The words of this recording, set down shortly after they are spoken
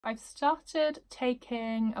I've started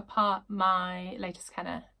taking apart my latest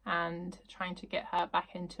Kenner and trying to get her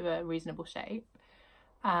back into a reasonable shape.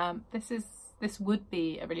 This would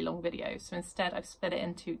be a really long video, so instead I've split it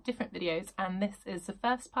into different videos, and this is the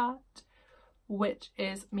first part, which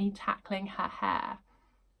is me tackling her hair.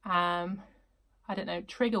 I don't know,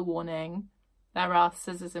 trigger warning, there are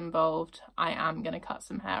scissors involved. I am going to cut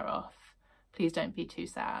some hair off. Please don't be too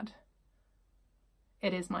sad.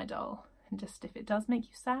 It is my doll. And just if it does make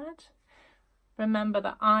you sad, remember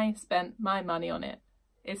that I spent my money on it.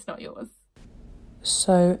 It's not yours.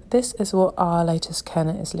 So this is what our latest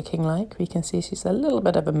Kenner is looking like. We can see she's a little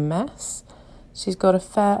bit of a mess. She's got a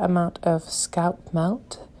fair amount of scalp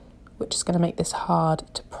melt, which is going to make this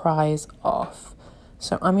hard to prise off.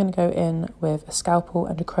 So I'm going to go in with a scalpel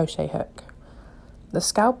and a crochet hook. The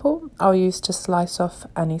scalpel I'll use to slice off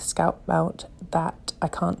any scalp melt that I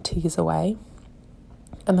can't tease away.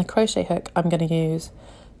 And the crochet hook I'm going to use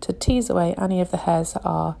to tease away any of the hairs that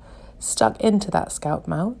are stuck into that scalp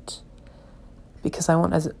melt, because I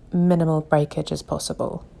want as minimal breakage as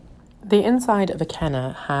possible. The inside of a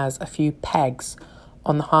Kenner has a few pegs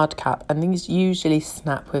on the hard cap, and these usually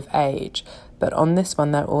snap with age, but on this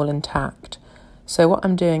one they're all intact. So what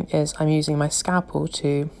I'm doing is I'm using my scalpel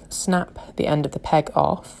to snap the end of the peg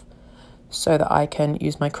off so that I can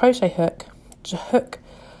use my crochet hook to hook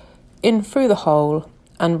in through the hole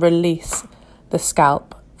and release the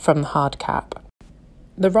scalp from the hard cap.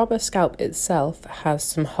 The rubber scalp itself has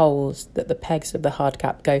some holes that the pegs of the hard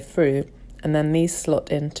cap go through, and then these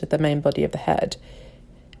slot into the main body of the head.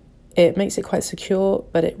 It makes it quite secure,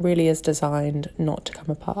 but it really is designed not to come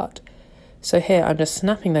apart. So here I'm just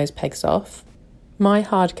snapping those pegs off. My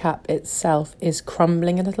hard cap itself is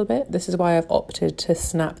crumbling a little bit. This is why I've opted to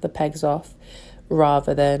snap the pegs off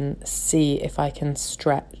rather than see if I can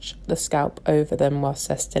stretch the scalp over them whilst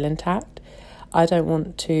they're still intact. I don't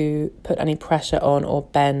want to put any pressure on or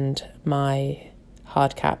bend my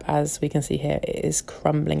hard cap. As we can see here, it is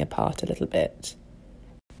crumbling apart a little bit.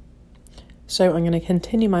 So I'm going to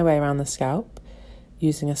continue my way around the scalp,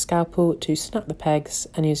 using a scalpel to snap the pegs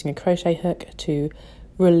and using a crochet hook to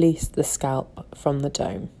release the scalp from the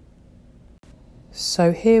dome.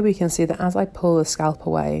 So here we can see that as I pull the scalp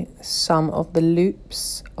away, some of the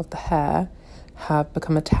loops of the hair have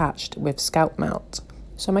become attached with scalp melt.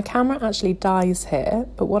 So my camera actually dies here,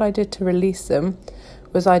 but what I did to release them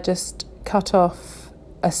was I just cut off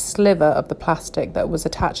a sliver of the plastic that was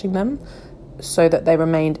attaching them so that they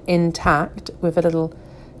remained intact with a little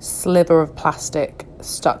sliver of plastic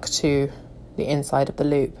stuck to the inside of the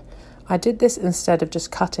loop. I did this instead of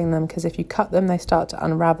just cutting them, because if you cut them they start to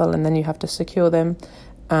unravel and then you have to secure them,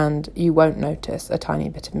 and you won't notice a tiny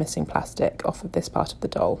bit of missing plastic off of this part of the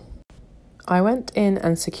doll. I went in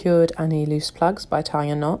and secured any loose plugs by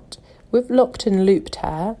tying a knot. With locked and looped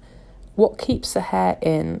hair, what keeps the hair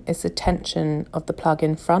in is the tension of the plug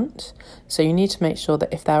in front, so you need to make sure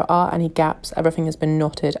that if there are any gaps, everything has been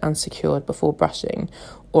knotted and secured before brushing,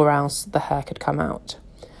 or else the hair could come out.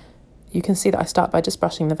 You can see that I start by just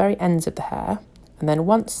brushing the very ends of the hair, and then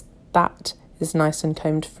once that is nice and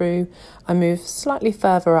combed through, I move slightly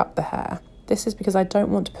further up the hair. This is because I don't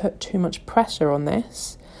want to put too much pressure on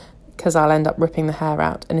this, because I'll end up ripping the hair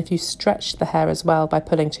out, and if you stretch the hair as well by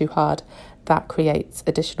pulling too hard, that creates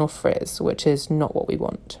additional frizz, which is not what we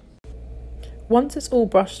want. Once it's all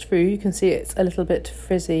brushed through, you can see it's a little bit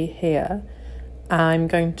frizzy here. I'm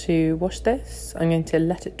going to wash this, I'm going to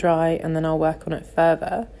let it dry, and then I'll work on it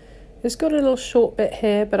further. It's got a little short bit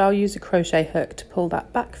here, but I'll use a crochet hook to pull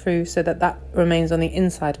that back through so that that remains on the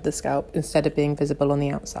inside of the scalp instead of being visible on the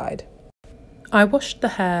outside. I washed the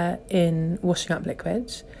hair in washing up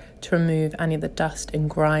liquid to remove any of the dust and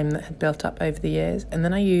grime that had built up over the years, and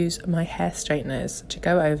then I use my hair straighteners to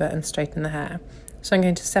go over and straighten the hair. So I'm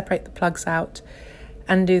going to separate the plugs out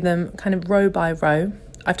and do them kind of row by row.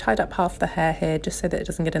 I've tied up half the hair here just so that it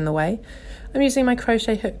doesn't get in the way. I'm using my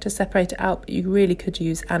crochet hook to separate it out, but you really could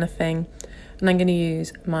use anything. And I'm going to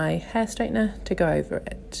use my hair straightener to go over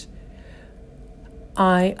it.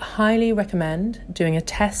 I highly recommend doing a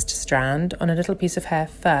test strand on a little piece of hair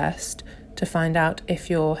first to find out if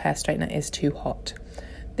your hair straightener is too hot.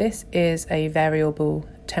 This is a variable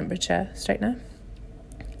temperature straightener,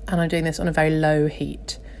 and I'm doing this on a very low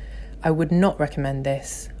heat. I would not recommend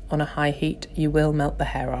this on a high heat. You will melt the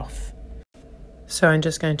hair off. So I'm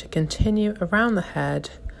just going to continue around the head,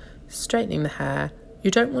 straightening the hair.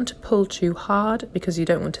 You don't want to pull too hard because you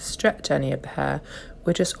don't want to stretch any of the hair.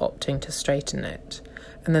 We're just opting to straighten it.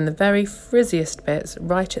 And then the very frizziest bits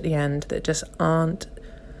right at the end that just aren't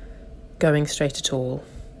going straight at all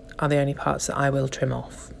are the only parts that I will trim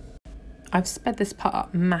off. I've sped this part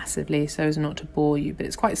up massively so as not to bore you, but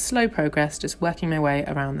it's quite slow progress, just working my way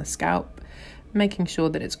around the scalp, making sure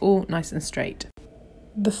that it's all nice and straight.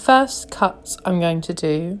 The first cuts I'm going to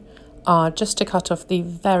do are just to cut off the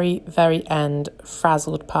very, very end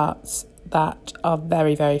frazzled parts that are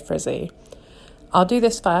very, very frizzy. I'll do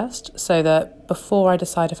this first so that before I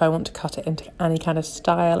decide if I want to cut it into any kind of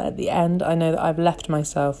style at the end, I know that I've left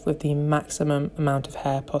myself with the maximum amount of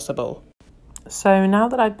hair possible. So now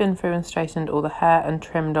that I've been through and straightened all the hair and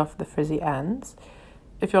trimmed off the frizzy ends,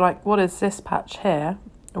 if you're like, what is this patch here?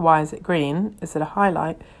 Why is it green? Is it a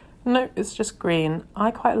highlight? No, it's just green.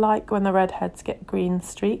 I quite like when the redheads get green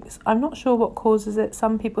streaks. I'm not sure what causes it.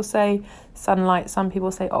 Some people say sunlight, some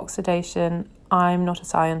people say oxidation. I'm not a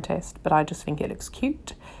scientist, but I just think it looks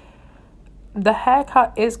cute. The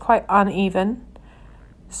haircut is quite uneven,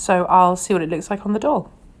 so I'll see what it looks like on the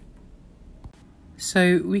doll.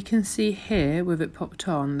 So we can see here with it popped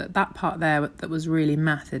on that part there that was really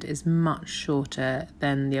matted is much shorter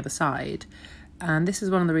than the other side. And this is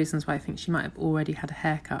one of the reasons why I think she might have already had a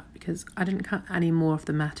haircut, because I didn't cut any more of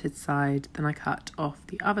the matted side than I cut off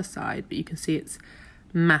the other side, but you can see it's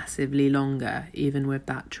massively longer even with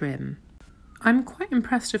that trim. I'm quite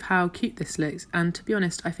impressed with how cute this looks, and to be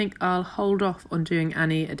honest, I think I'll hold off on doing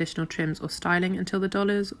any additional trims or styling until the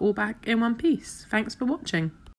doll is all back in one piece. Thanks for watching.